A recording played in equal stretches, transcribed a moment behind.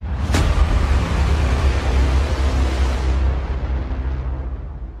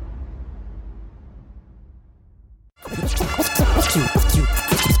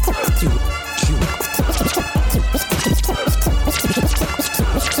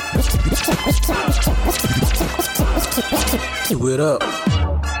Cue it up.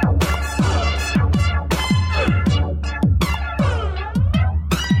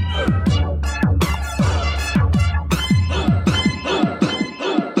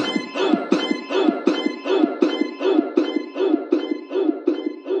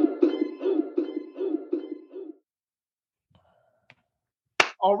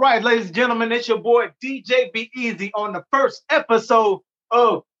 All right, ladies and gentlemen, it's your boy DJ Be Easy on the first episode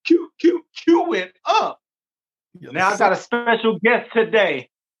of Cue It Up. Yes, Now I got a special guest today.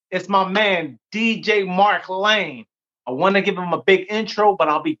 It's my man DJ Mark Lane. I want to give him a big intro, but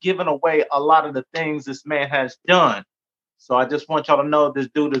I'll be giving away a lot of the things this man has done. So I just want y'all to know this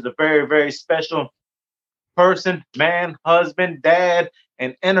dude is a very, very special person, man, husband, dad,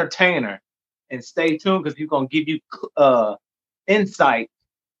 and entertainer. And stay tuned because he's gonna give you insight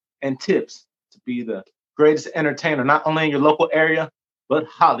and tips to be the greatest entertainer, not only in your local area, but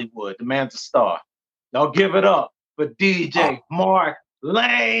Hollywood. The man's a star. Y'all give it up for DJ Mark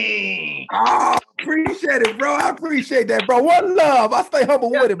Lane. Oh, appreciate it, bro. I appreciate that, bro. One love. I stay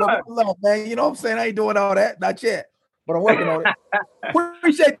humble with it, but one love, man. You know what I'm saying? I ain't doing all that. Not yet, but I'm working on it.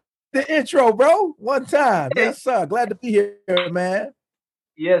 Appreciate the intro, bro. One time. Yes, sir. Glad to be here, man.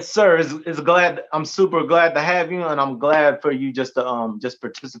 Yes, sir. It's glad. I'm super glad to have you, and I'm glad for you just to just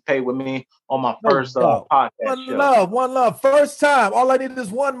participate with me on my first podcast show. One love. First time. All I need is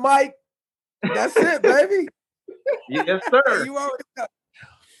one mic. That's it, baby. Yes, sir. You already know.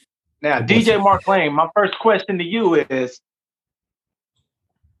 Now, DJ Mark Lane, my first question to you is: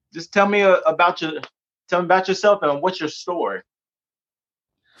 just tell me about yourself and what's your story.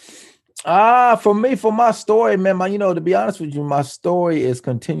 For my story, man, to be honest with you, my story is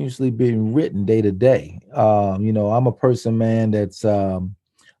continuously being written day to day. I'm a person, man, that's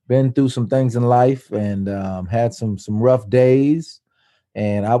been through some things in life and had some rough days.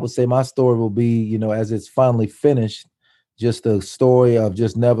 And I would say my story will be, as it's finally finished, just a story of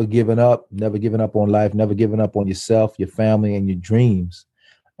just never giving up on life, never giving up on yourself, your family, and your dreams,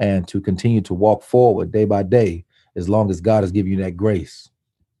 and to continue to walk forward day by day, as long as God has given you that grace.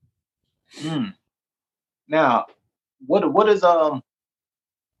 Now, what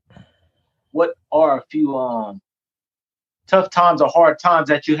are a few tough times or hard times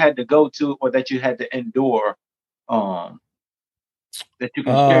that you had to go to or that you had to endure that you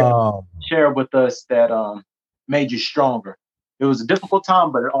can share with us that made you stronger? It was a difficult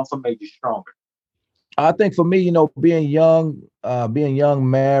time, but it also made you stronger. I think for me, being young,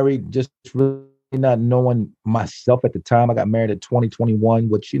 married, just really not knowing myself at the time. I got married at 2021,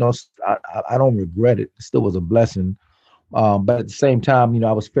 which, I don't regret it. It still was a blessing. But at the same time,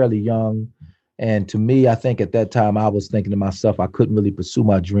 I was fairly young. And to me, I think at that time, I was thinking to myself, I couldn't really pursue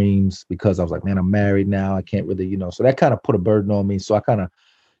my dreams because I was like, man, I'm married now. I can't really, so that kind of put a burden on me. So I kind of,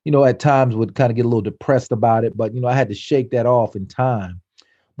 at times would kind of get a little depressed about it. But, I had to shake that off in time.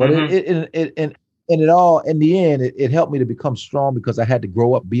 But in the end, it helped me to become strong because I had to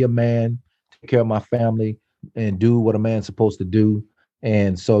grow up, be a man, take care of my family, and do what a man's supposed to do.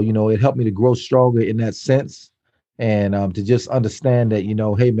 And so, it helped me to grow stronger in that sense, and to just understand that,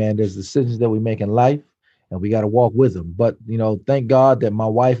 hey, man, there's decisions that we make in life, and we got to walk with them. But, thank God that my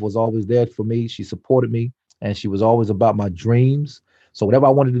wife was always there for me. She supported me, and she was always about my dreams. So whatever I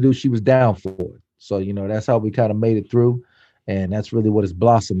wanted to do, she was down for it. So, that's how we kind of made it through, and that's really what it's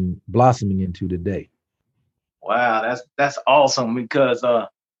blossoming into today. Wow, that's awesome because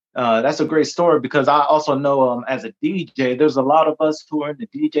that's a great story because I also know as a DJ, there's a lot of us who are in the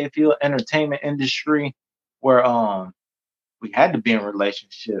DJ field, entertainment industry, where we had to be in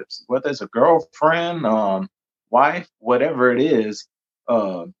relationships, whether it's a girlfriend, wife, whatever it is.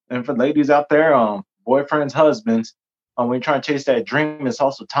 And for ladies out there, boyfriends, husbands, when you're trying to chase that dream, it's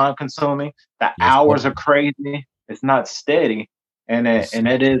also time consuming. The hours are crazy. It's not steady, and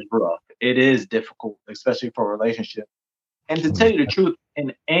it is rough. It is difficult, especially for a relationship. And to tell you the truth,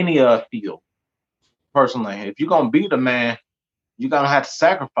 in any field, personally, if you're gonna be the man, you're gonna have to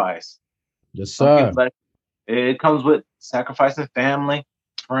sacrifice. Yes, sir. It comes with sacrificing family,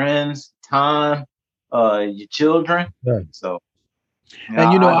 friends, time, your children. Right. So, and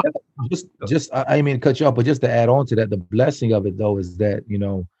I didn't mean to cut you off, but just to add on to that, the blessing of it though is that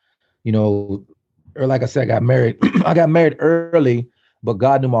or like I said, I got married. I got married early, but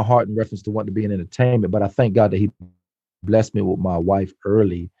God knew my heart in reference to wanting to be in entertainment. But I thank God that He blessed me with my wife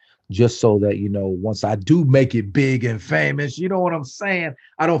early, just so that, once I do make it big and famous, you know what I'm saying?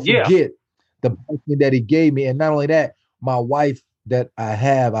 I don't forget the blessing that He gave me. And not only that, my wife that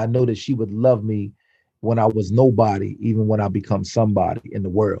I know that she would love me when I was nobody, even when I become somebody in the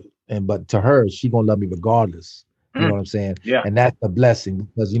world. But to her, she gonna love me regardless. You know what I'm saying? Yeah. And that's the blessing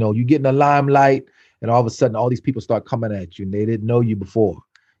because, you get in the limelight and all of a sudden all these people start coming at you and they didn't know you before,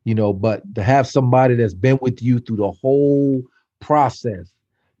 but to have somebody that's been with you through the whole process,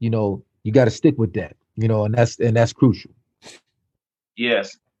 you got to stick with that, and that's crucial.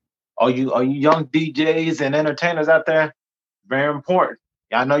 Yes. All you young DJs and entertainers out there, very important.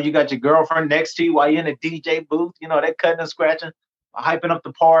 Yeah, I know you got your girlfriend next to you while you're in the DJ booth. They're cutting and scratching, hyping up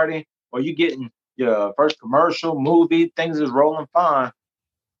the party, or you getting your first commercial, movie, things is rolling fine.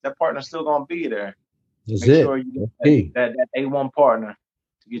 That partner's still gonna be there. That's Make it. sure you get That's key. that A1 partner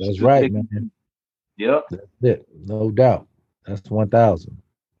to get you That's through the right, thick. man. Yep. That's it. No doubt. That's 1,000.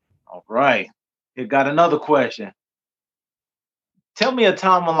 All right. You got another question. Tell me a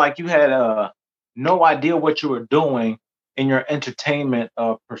time when like you had no idea what you were doing in your entertainment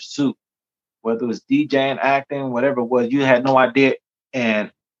pursuit, whether it was DJing, acting, whatever it was, you had no idea,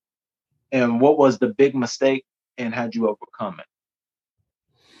 and what was the big mistake and how'd you overcome it?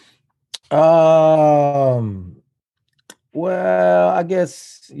 Well, I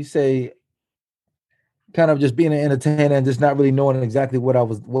guess you say kind of just being an entertainer and just not really knowing exactly what I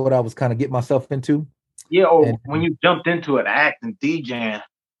was kind of getting myself into. Yeah, And or when you jumped into it, acting, DJing.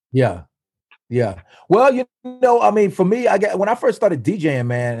 yeah, yeah. Well, I mean, for me, I get when I first started DJing,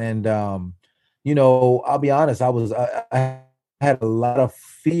 man, and I'll be honest, I had a lot of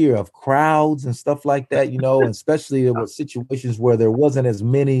fear of crowds and stuff like that, and especially there were situations where there wasn't as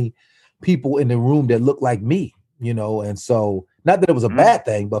many people in the room that looked like me, and so not that it was a Mhm. bad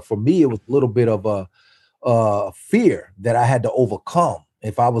thing, but for me, it was a little bit of a fear that I had to overcome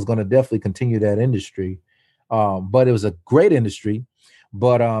if I was going to definitely continue that industry. But it was a great industry,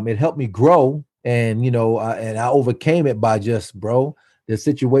 but it helped me grow, and I overcame it by just, bro, the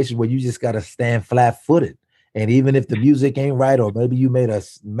situation where you just got to stand flat-footed. And even if the music ain't right, or maybe you made a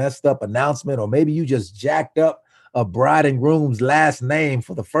messed up announcement, or maybe you just jacked up a bride and groom's last name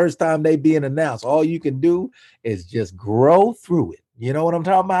for the first time they being announced, all you can do is just grow through it. You know what I'm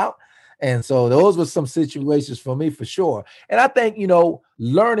talking about? And so those were some situations for me for sure. And I think,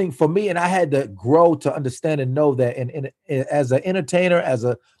 learning for me, and I had to grow to understand and know that as an entertainer,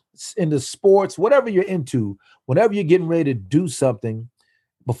 in the sports, whatever you're into, whenever you're getting ready to do something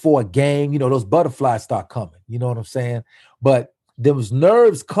before a game, those butterflies start coming. You know what I'm saying? But those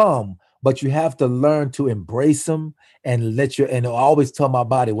nerves come, but you have to learn to embrace them and and I always tell my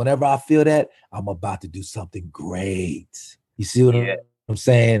body, whenever I feel that, I'm about to do something great. You see what Yeah. I'm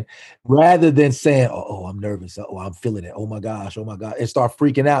saying? Rather than saying, oh, I'm nervous. Oh, I'm feeling it. Oh my gosh. Oh my God. And start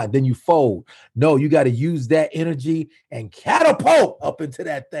freaking out. And then you fold. No, you got to use that energy and catapult up into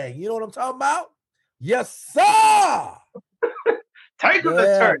that thing. You know what I'm talking about? Yes, sir. Take them to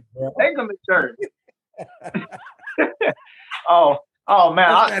Yeah, church. bro. Take them to church. Oh, man,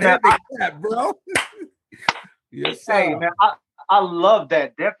 That's that heavy crap, bro. Yes, sir. hey man, I love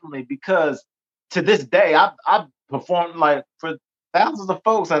that definitely because to this day I've performed like for thousands of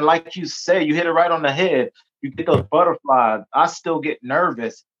folks, and like you say, you hit it right on the head. You get those butterflies. I still get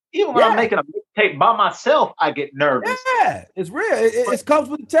nervous. Even when I'm Yeah, making a mixtape by myself, I get nervous. yeah. It's real. It comes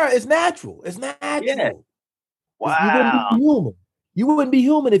with the terror. It's natural. It's Yeah. natural. You wouldn't be Wow. human. You wouldn't be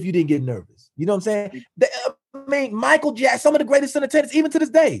human if you didn't get nervous. You know what I'm saying? I mean, Michael Jackson, some of the greatest entertainers, even to this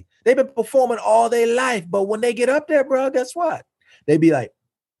day, they've been performing all their life. But when they get up there, bro, guess what? They be like,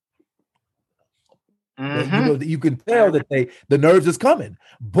 Mm-hmm. you can tell that the nerves is coming.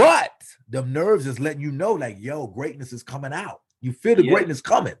 But the nerves is letting you know, like, yo, greatness is coming out. You feel the Yeah. greatness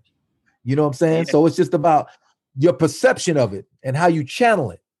coming. You know what I'm saying? Yeah. So it's just about your perception of it and how you channel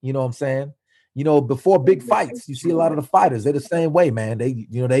it. You know what I'm saying? Before big fights, you see a lot of the fighters, they're the same way, man. They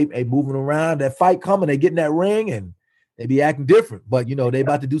moving around, that fight coming, they get in that ring and they be acting different. But they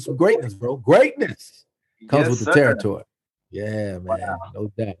about to do some greatness, bro. Greatness comes Yes, with the sir. territory. Yeah, Wow, man.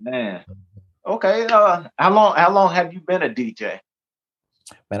 No doubt. man. Okay. How long have you been a DJ?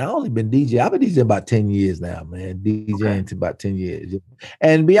 Man, I only been DJ. I've been DJing about 10 years now, man. Okay. DJing to about 10 years.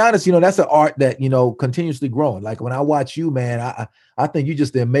 And be honest, that's an art that, continuously growing. Like when I watch you, man, I think you're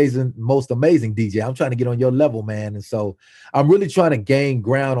just the most amazing DJ. I'm trying to get on your level, man. And so I'm really trying to gain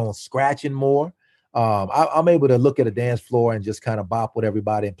ground on scratching more. I'm able to look at a dance floor and just kind of bop with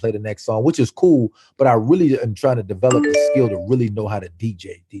everybody and play the next song, which is cool. But I really am trying to develop the skill to really know how to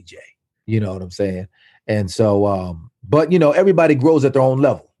DJ. You know what I'm saying? And so, but everybody grows at their own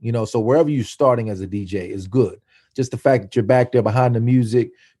level, so wherever you're starting as a DJ is good. Just the fact that you're back there behind the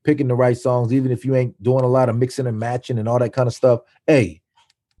music, picking the right songs, even if you ain't doing a lot of mixing and matching and all that kind of stuff. Hey,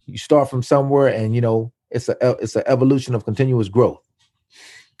 you start from somewhere, and it's an evolution of continuous growth.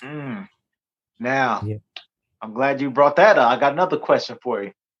 Mm. Now, Yeah. I'm glad you brought that up. I got another question for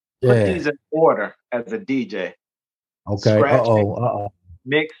you. Put Yeah. these in order as a DJ. Okay. Scratching, Uh-oh.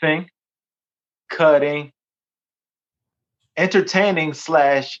 mixing, cutting, entertaining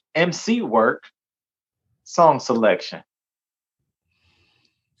 / MC work, song selection.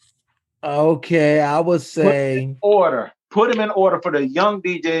 Okay, I would say Order. Put them in order for the young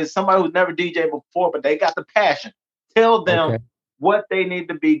DJs, somebody who's never DJed before, but they got the passion. Tell them okay. what they need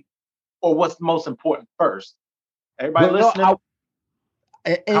to be or what's most important first. Everybody Well, listening?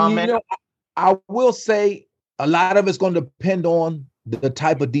 and you Comment. know, I will say a lot of it's going to depend on the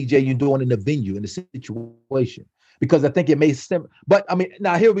type of DJ you're doing in the venue, in the situation, because I think it may stem. But I mean,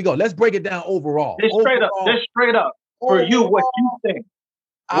 now here we go. Let's break it down overall. Just straight up. Just straight up. For you, what you think?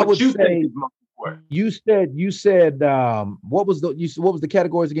 I would you think say is most important? you said what was the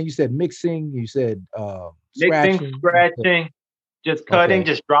categories again? You said mixing. You said Mixing, scratching, just cutting,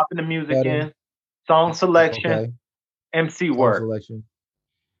 just dropping the music in, song selection, MC work. Song selection.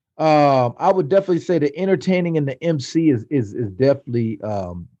 I would definitely say the entertaining and the MC is definitely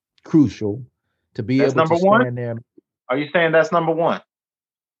crucial to be That's able to number stand there. Are you saying that's number one?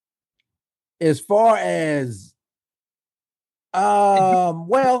 As far as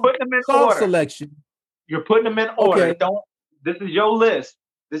well, put them in song order. Selection. You're putting them in order. Okay. Don't. This is your list.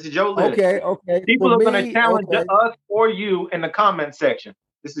 This is your list. Okay. People are going to challenge us or you in the comment section.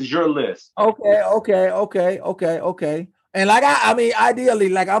 This is your list. Okay. And like I mean, ideally,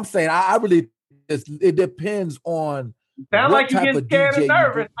 like I'm saying, I really it depends on. Sound like you get scared and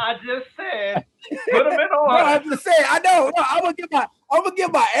nervous. I just said, put them in order. No, I'm just saying. I know. No, I'm gonna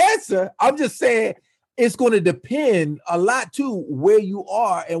give my answer. I'm just saying it's going to depend a lot too where you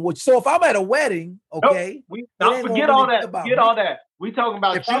are and what. So if I'm at a wedding, okay, nope, forget all that. Forget all that. We talking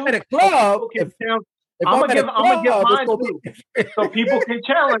about if I'm at a club. I'm gonna give mine too, so people can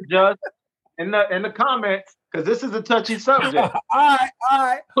challenge us in the comments, because this is a touchy subject. All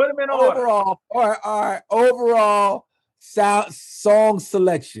right. Put them in order. All right. Overall, song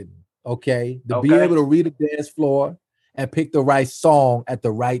selection. Okay, be able to read the dance floor and pick the right song at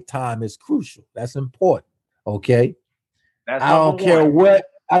the right time is crucial. That's important. Okay. I don't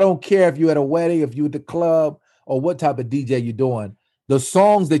care if you're at a wedding, if you're at the club, or what type of DJ you're doing. The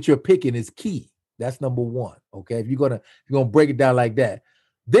songs that you're picking is key. That's number one. Okay. If you're gonna break it down like that,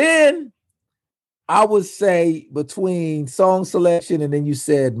 then I would say between song selection and then you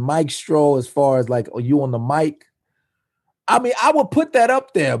said mic stroll, as far as like, are you on the mic? I mean, I would put that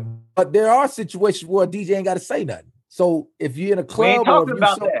up there, but there are situations where a DJ ain't got to say nothing. So if you're in a club, we ain't talking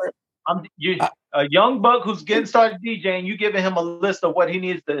about that. A young buck who's getting started DJing, you giving him a list of what he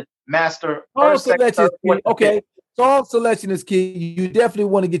needs to master. Song selection is key. Okay, song selection is key. You definitely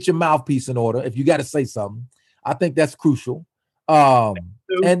want to get your mouthpiece in order if you got to say something. I think that's crucial. And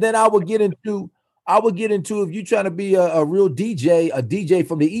then I would get into if you're trying to be a real DJ, a DJ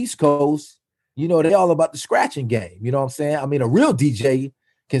from the East Coast. You know, they're all about the scratching game. You know what I'm saying? I mean, a real DJ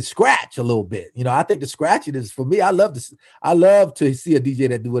can scratch a little bit. You know, I think the scratching is, for me, I love to see a DJ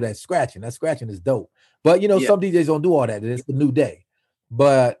that do that scratching. That scratching is dope. But, you know, some DJs don't do all that. It's the new day.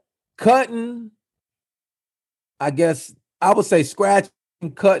 But cutting, I guess I would say scratching,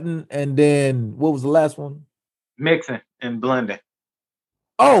 cutting, and then what was the last one? Mixing and blending.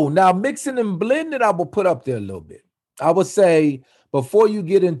 Oh, now mixing and blending, I will put up there a little bit. I would say before you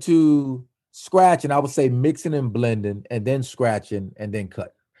get into scratching, I would say mixing and blending, and then scratching, and then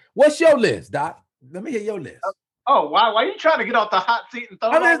cut. What's your list, Doc? Let me hear your list. Why are you trying to get off the hot seat and throw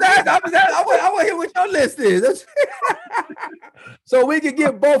I want to hear what your list is. So we can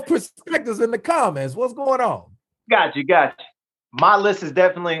get both perspectives in the comments. What's going on? Got you. My list is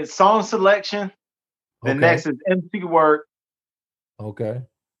definitely song selection. The next is MC work. Okay.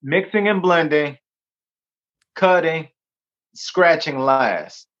 Mixing and blending, cutting, scratching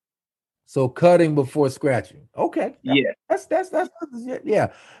last. So cutting before scratching. Okay. Yeah. That's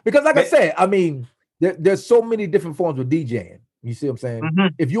yeah. Because like I said, I mean, there's so many different forms of DJing. You see what I'm saying? Mm-hmm.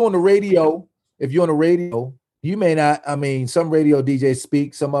 If you're on the radio, you may not. I mean, some radio DJs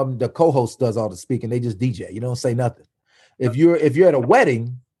speak. Some of them, the co-host does all the speaking. They just DJ. You don't say nothing. If you're at a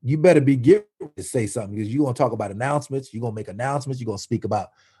wedding, you better be geared to say something, because you're gonna talk about announcements. You're gonna make announcements. You're gonna speak about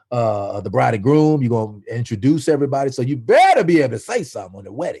the bride and groom. You're gonna introduce everybody. So you better be able to say something on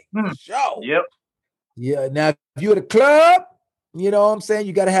the wedding show. Yep. Yeah. Now, if you're at a club, you know what I'm saying,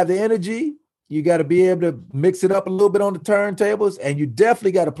 you got to have the energy. You got to be able to mix it up a little bit on the turntables, and you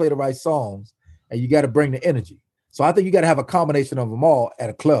definitely got to play the right songs, and you got to bring the energy. So I think you got to have a combination of them all at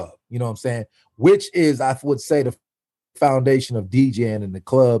a club. You know what I'm saying? Which is, I would say, the foundation of DJing and the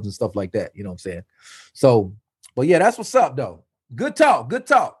clubs and stuff like that. You know what I'm saying? So, but yeah, that's what's up, though. Good talk.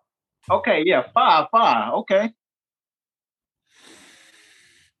 Okay, yeah, 5. Okay.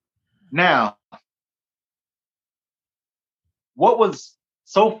 Now, what was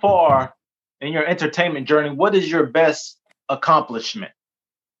so far in your entertainment journey, what is your best accomplishment?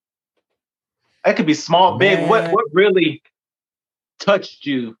 That could be small, big. Man, What really touched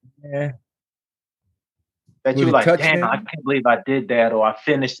you man, that you were really like, touched damn, me. I can't believe I did that, or I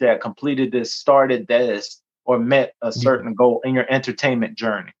finished that, completed this, started this, or met a Yeah. certain goal in your entertainment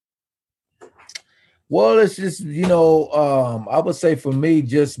journey? Well, it's just, I would say for me,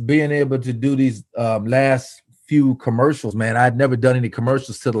 just being able to do these last few commercials, man. I'd never done any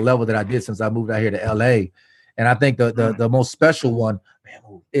commercials to the level that I did since I moved out here to LA. And I think the most special one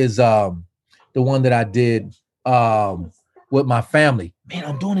is the one that I did with my family. Man,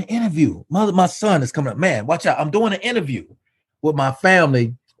 I'm doing an interview. My son is coming up. Man, watch out. I'm doing an interview with my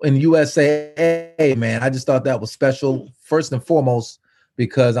family in USAA, man. I just thought that was special, first and foremost,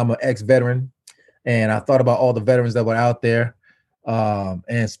 because I'm an ex-veteran. And I thought about all the veterans that were out there. And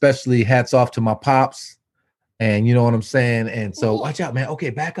especially hats off to my pops. And you know what I'm saying? And so watch out, man.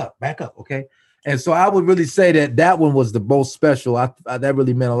 Okay, back up. Okay. And so I would really say that one was the most special. That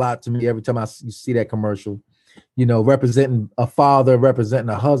really meant a lot to me every time you see that commercial, representing a father, representing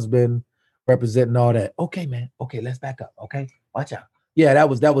a husband, representing all that. Okay, man. Okay, let's back up. Okay, watch out. Yeah, that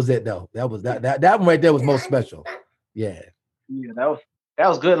was it though. That one right there was most special. Yeah. Yeah, that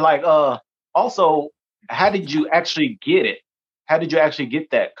was good. Like, also, how did you actually get it? How did you actually get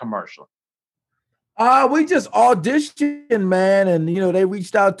that commercial? We just auditioned, man, and they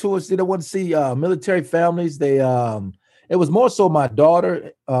reached out to us. They didn't want to see military families. It was more so my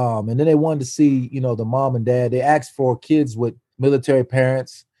daughter, and then they wanted to see, the mom and dad. They asked for kids with military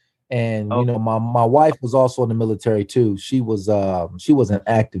parents, and my wife was also in the military too. She wasn't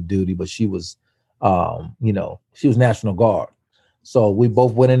active duty, but she was, she was National Guard. So we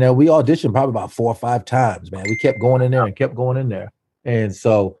both went in there. We auditioned probably about 4 or 5 times, man. We kept going in there and kept going in there, and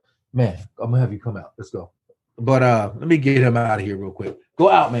so. Man, I'm gonna have you come out. Let's go. But let me get him out of here real quick. Go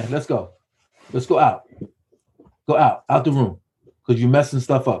out, man. Let's go. Let's go out. Go out the room. Because you're messing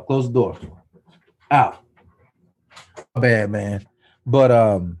stuff up. Close the door. Out. Bad, man. But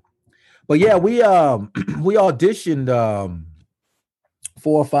yeah, we we auditioned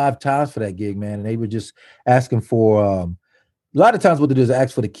 4 or 5 times for that gig, man. And they were just asking for a lot of times what they do is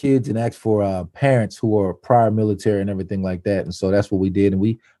ask for the kids and ask for parents who are prior military and everything like that. And so that's what we did. And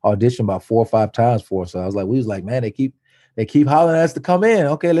we auditioned about 4 or 5 times for it. So we was like, man, they keep hollering at us to come in.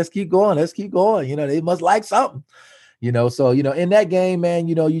 Okay, let's keep going. They must like something. So in that game, man,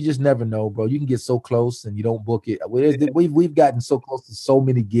 you just never know, bro. You can get so close and you don't book it. We've gotten so close to so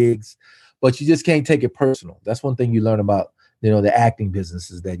many gigs, but you just can't take it personal. That's one thing you learn about, the acting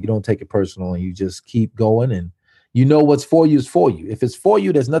business is that you don't take it personal and you just keep going, and what's for you is for you. If it's for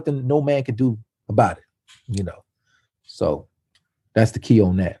you, there's nothing no man can do about it, So that's the key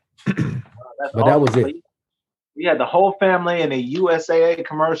on that. But awesome. That was it. We had the whole family in a USAA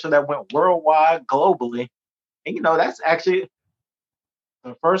commercial that went worldwide, globally. And, that's actually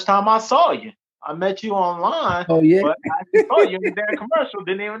the first time I saw you. I met you online. Oh, yeah. But I saw you in that commercial.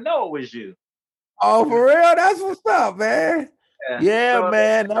 Didn't even know it was you. Oh, for real? That's what's up, man. Yeah,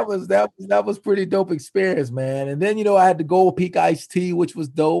 man, that was pretty dope experience, man. And then I had the Gold Peak Iced Tea, which was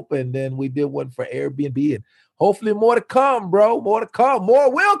dope, and then we did one for Airbnb, and hopefully more to come, bro. More to come.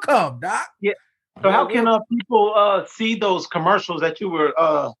 More will come, Doc. Yeah. So how can people see those commercials that you were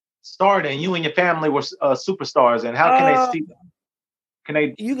starting? You and your family were superstars, and how can they see them? Can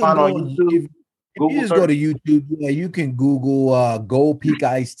they find on YouTube? If you just go to YouTube, you can Google Gold Peak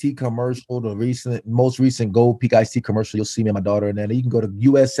Iced Tea commercial, the most recent Gold Peak Iced Tea commercial. You'll see me and my daughter in there. You can go to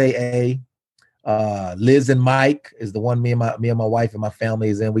USAA. Liz and Mike is the one me and my wife and my family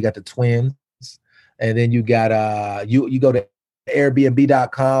is in. We got the twins. And then you got you go to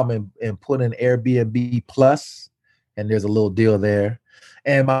Airbnb.com and put in Airbnb Plus, and there's a little deal there.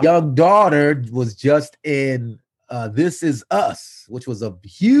 And my young daughter was just in This Is Us, which was a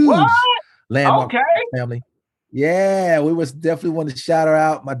huge landmark family. Yeah, we was definitely want to shout her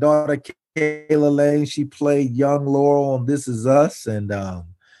out. My daughter Kayla Lane, she played young Laurel on This Is Us, and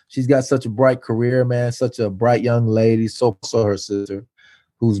she's got such a bright career, man. Such a bright young lady. So her sister,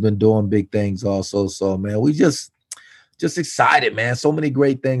 who's been doing big things also. So man, we just excited, man. So many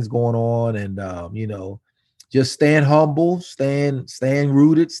great things going on, and just staying humble, staying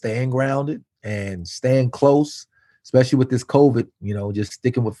rooted, staying grounded, and staying close. Especially with this COVID, just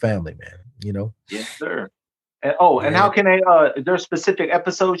sticking with family, man, Yes, sir. And and how can they, is there a specific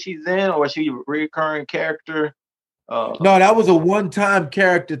episode she's in, or is she a recurring character? No, that was a one-time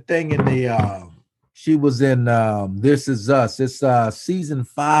character thing in the, she was in This Is Us. It's season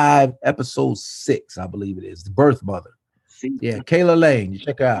 5, episode 6, I believe it is. The Birth Mother. Yeah, Kayla Lane. You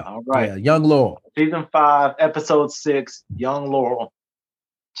check her out. All right. Yeah, young Laurel. Season 5, episode 6, young Laurel.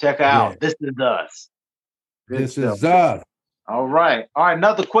 Check Yeah, out This Is Us. Good this stuff. is us. All right. All right.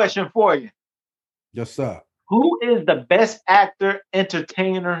 Another question for you. Yes, sir. Who is the best actor,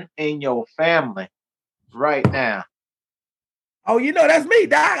 entertainer in your family right now? Oh, that's me,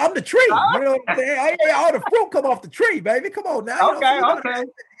 Doc. I'm the tree. You know what I'm saying? Hey, all the fruit come off the tree, baby. Come on now. You know what Okay, I'm saying?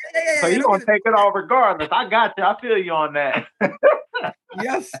 okay. So Yeah. you're Don't gonna get take it all regardless. I got you. I feel you on that.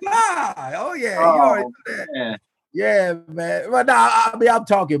 Yes, sir. Oh, yeah. You already Oh know that. man. Yeah, man. But now, I mean, I'm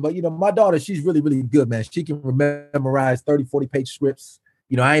talking, but my daughter, she's really, really good, man. She can memorize 30, 40-page scripts.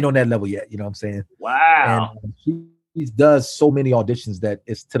 I ain't on that level yet. You know what I'm saying? And Wow. she does so many auditions that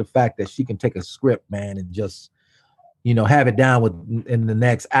it's to the fact that she can take a script, man, and just have it down in the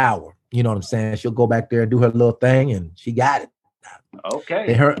next hour. You know what I'm saying? She'll go back there and do her little thing, and she got it.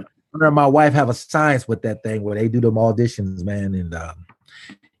 Okay. Her and my wife have a science with that thing where they do them auditions, man. And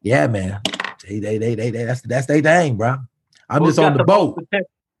yeah, man, they that's their thing, bro. I'm Who's just on got the the most boat. potential?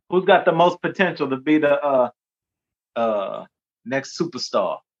 Who's got the most potential to be the next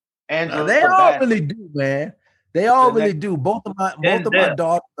superstar? Angela They all Bassett, really do, man. They all the really next do. Both of my Denzel.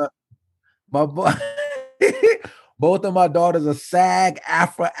 daughters, my both of my daughters are SAG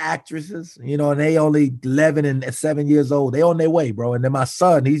AFTRA actresses, and they only 11 and 7 years old. They on their way, bro. And then my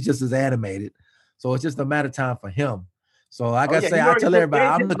son, he's just as animated. So it's just a matter of time for him. So like Oh I yeah, say, he I already tell just everybody,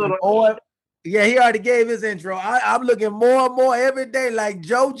 gave I'm his looking little. more. Yeah, he already gave his intro. I'm looking more and more every day like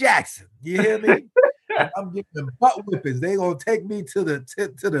Joe Jackson. You hear me? And I'm getting them butt whippings. They gonna take me to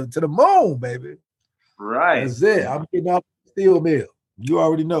the moon, baby. Right. That's it. I'm getting off the steel mill. You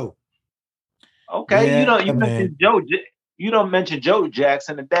already know. Okay. Yeah, You man. mentioned you don't mention Joe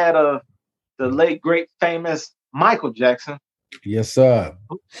Jackson, the dad of the late great famous Michael Jackson. Yes, sir.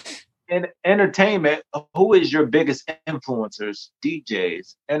 In entertainment, who is your biggest influencers?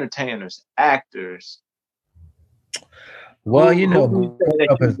 DJs, entertainers, actors. Well, Who do you say growing that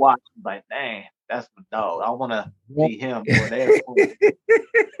up you as watch? Like, dang, that's my dog. I want to well, be him or there.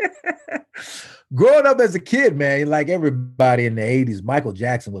 growing up as a kid, man, like everybody in the 80s, Michael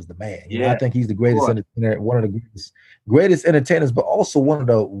Jackson was the man. I Yeah, think he's the of greatest course. entertainer, one of the greatest entertainers, but also one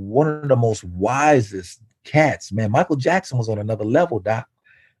of the most wisest cats, man. Michael Jackson was on another level, Doc.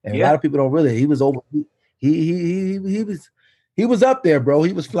 And a Yeah, lot of people don't really, he was over, he was up there, bro.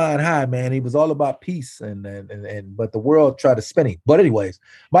 He was flying high, man. He was all about peace and but the world tried to spin him. But anyways,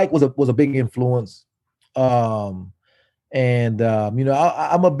 Mike was a big influence. Um, and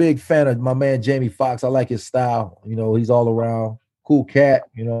I'm a big fan of my man Jamie Foxx. I like his style. He's all around cool cat.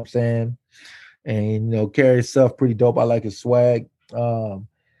 You know what I'm saying? And carry himself pretty dope. I like his swag.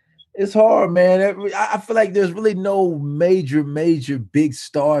 It's hard, man. I feel like there's really no major big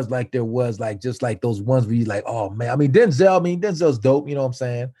stars like there was, like just like those ones where you like, oh man. Denzel's dope. You know what I'm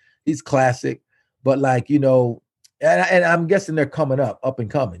saying? He's classic, but like and I'm guessing they're coming up and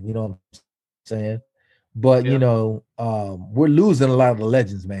coming. You know what I'm saying? But yeah. we're losing a lot of the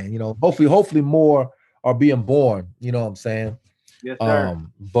legends, man. Hopefully more are being born. You know what I'm saying? Yes, sir.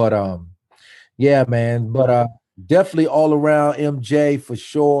 But yeah, man. But definitely all around MJ for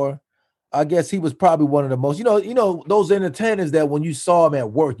sure. I guess he was probably one of the most, those entertainers that when you saw him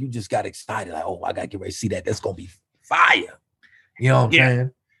at work, you just got excited, like, oh, I gotta get ready to see that. That's gonna be fire. You know what I'm Yeah.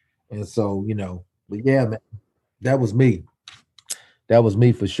 saying? And so, but yeah, man, that was me. That was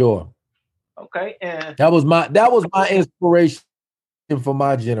me for sure. Okay. And That was my inspiration for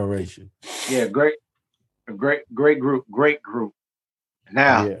my generation. yeah, great group. Great group.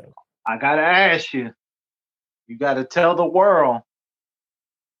 Now, Yeah. I got to ask you, you got to tell the world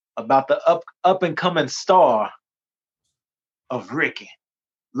about the up and coming star of Ricky.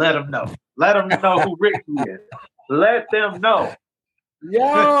 Let them know. Let them know who Ricky is. Let them know.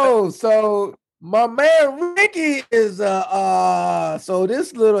 Yo, so my man Ricky is so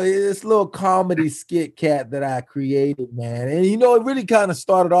this little comedy skit cat that I created, man. And it really kind of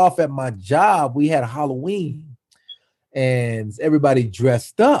started off at my job. We had Halloween and everybody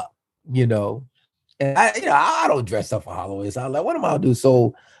dressed up, And I don't dress up for Halloween. So I'm like, what am I gonna do?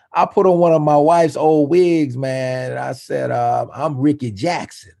 So I put on one of my wife's old wigs, man. And I said, I'm Ricky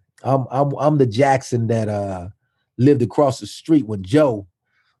Jackson. I'm the Jackson that lived across the street when Joe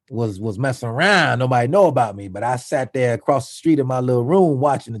was messing around. Nobody know about me, but I sat there across the street in my little room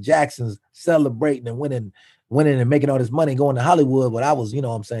watching the Jacksons celebrating and winning and making all this money going to Hollywood. But I was, what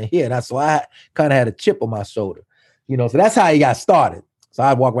I'm saying, here. So I kind of had a chip on my shoulder, so that's how he got started. So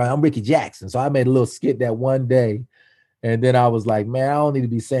I walk around, I'm Ricky Jackson. So I made a little skit that one day. And then I was like, man, I don't need to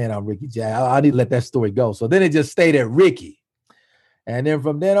be saying I'm Ricky Jackson. I need to let that story go. So then it just stayed at Ricky. And then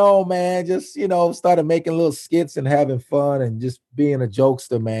from then on, man, just, started making little skits and having fun and just being a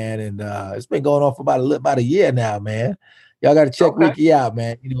jokester, man. And it's been going on for about a year now, man. Y'all got to check Okay. Ricky out,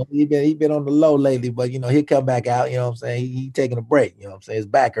 man. You know, he been on the low lately, but you know, he'll come back out. You know what I'm saying? He taking a break. You know what I'm saying? His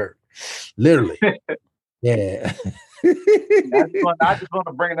back hurt, literally. Yeah. I just want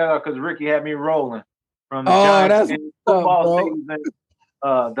to bring that up because Ricky had me rolling from the Oh, Giants that's and what's up, football bro.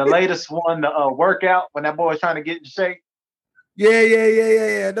 season. The latest one, the workout when that boy was trying to get in shape.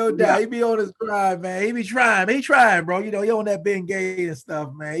 Yeah. No doubt. Yeah. He be on his grind, man. He trying, bro. You know, he on that Ben Gay and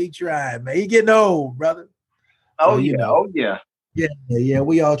stuff, man. He trying, man. He getting old, brother. Oh So, yeah. you know, Yeah. yeah.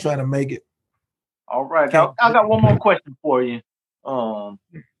 We all trying to make it. All right. Can't. I got one more question for you.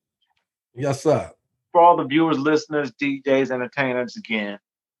 Yes, sir. For all the viewers, listeners, DJs, entertainers, again,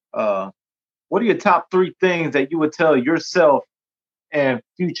 what are your top 3 things that you would tell yourself and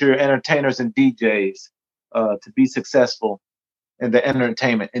future entertainers and DJs to be successful in the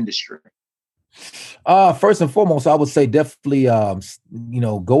entertainment industry? First and foremost, I would say definitely, you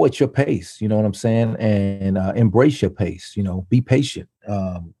know, go at your pace. You know what I'm saying, and embrace your pace. You know, be patient.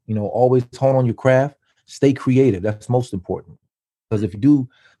 You know, always hone on your craft. Stay creative. That's most important. Because if you do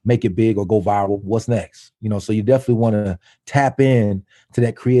make it big or go viral, what's next? You know, so you definitely want to tap in to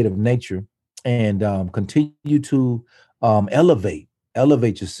that creative nature and continue to elevate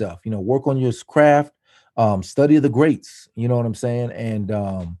yourself. You know, work on your craft. Study the greats. You know what I'm saying,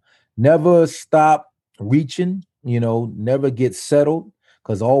 and never stop reaching, you know, never get settled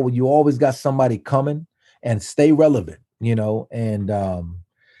because you always got somebody coming, and stay relevant, you know, and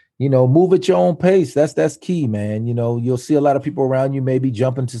you know, move at your own pace. That's key, man. You know, you'll see a lot of people around you maybe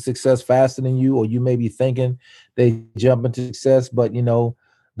jumping to success faster than you, or you may be thinking they jump into success, but you know,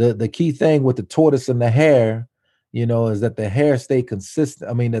 the key thing with the tortoise and the hare, you know, is that the hare stay consistent.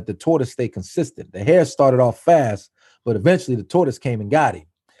 I mean, that the tortoise stay consistent. The hare started off fast, but eventually the tortoise came and got him.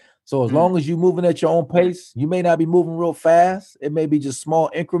 So as long as you're moving at your own pace, you may not be moving real fast. It may be just small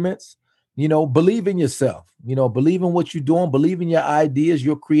increments. You know, believe in yourself. You know, believe in what you're doing. Believe in your ideas,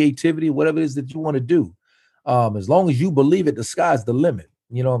 your creativity, whatever it is that you want to do. As long as you believe it, the sky's the limit.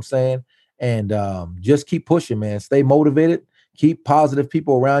 You know what I'm saying? And just keep pushing, man. Stay motivated. Keep positive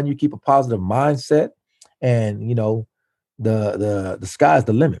people around you. Keep a positive mindset. And you know, the sky's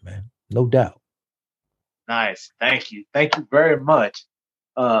the limit, man. No doubt. Nice. Thank you. Thank you very much.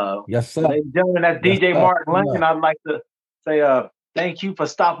 Yes, sir. Ladies and gentlemen, that's Yes, DJ sir. Mark Lane. I'd like to say thank you for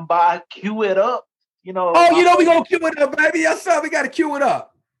stopping by. Cue it up. You know, Oh, you know we gonna cue it up, baby. Yes, sir. We gotta cue it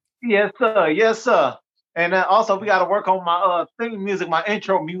up. yes, sir. Yes, sir. And also we gotta work on my theme music, my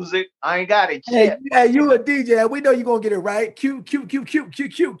intro music. I ain't got it Hey, yet. yeah, you a DJ. We know you're gonna get it right. Cue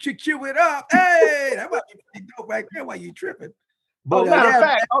it up. Hey, that might be pretty dope right there while you tripping. But Matter of yeah,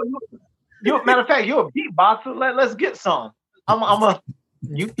 fact, matter of fact, you're a beatboxer. Let's get some. I'm a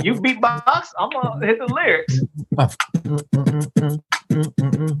you beatbox. I'm gonna hit the lyrics.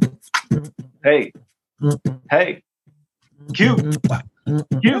 Hey, hey, cue it up,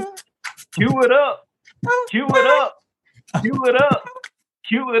 cue it up, cue it up,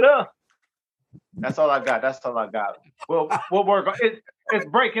 cue it up. That's all I got. That's all I got. We'll work on it. It's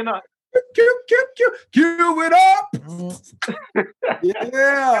breaking up. Cue it up.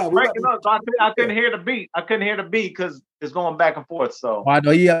 Yeah, Breaking up. So I couldn't hear the beat. I couldn't hear the beat because it's going back and forth. So I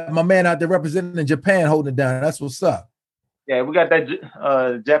know. Yeah, my man out there representing Japan, holding it down. That's what's up. yeah, we got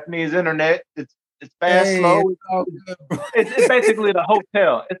that Japanese internet. It's fast, slow. It's basically the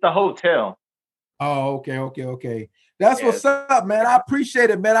hotel. It's the hotel. Oh, okay. That's what's up, man. I appreciate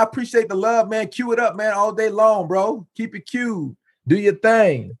it, man. I appreciate the love, man. Cue it up, man, all day long, bro. Keep it cued. Do your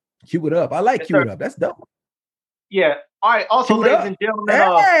thing. Cue it up. I like cue it up. That's dope. Yeah. All right. Also, ladies and gentlemen.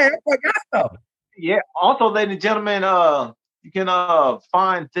 Hey, I got something. Yeah. Also, ladies and gentlemen, you can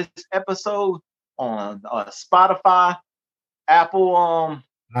find this episode on Spotify, Apple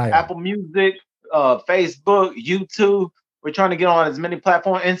Apple Music, Facebook, YouTube. We're trying to get on as many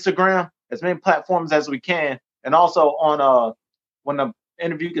platforms, Instagram, as many platforms as we can. And also on when the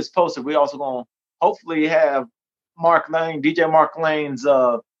interview gets posted, we also gonna hopefully have Mark Lane, DJ Mark Lane's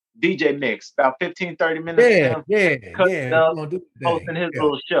DJ mix, about 15, 30 minutes. Hosting his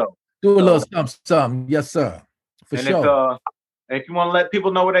little show. Do a little something. Yes, sir. For sure. If you want to let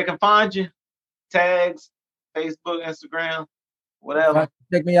people know where they can find you, tags, Facebook, Instagram, whatever.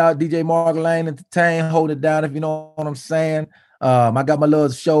 Check me out, DJ Mark Lane Entertain, hold it down if you know what I'm saying. I got my little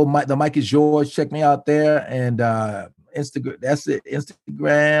show, the mic is yours. Check me out there. And Instagram, that's it.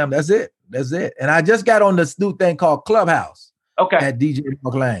 Instagram, that's it. And I just got on this new thing called Clubhouse. Okay. At DJ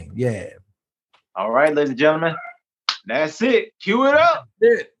Mark Lane. Yeah. All right, ladies and gentlemen. That's it. Cue it up.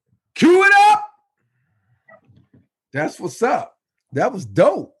 Cue it up. That's what's up. That was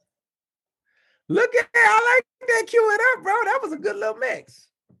dope. Look at that. I like that. Cue it up, bro. That was a good little mix.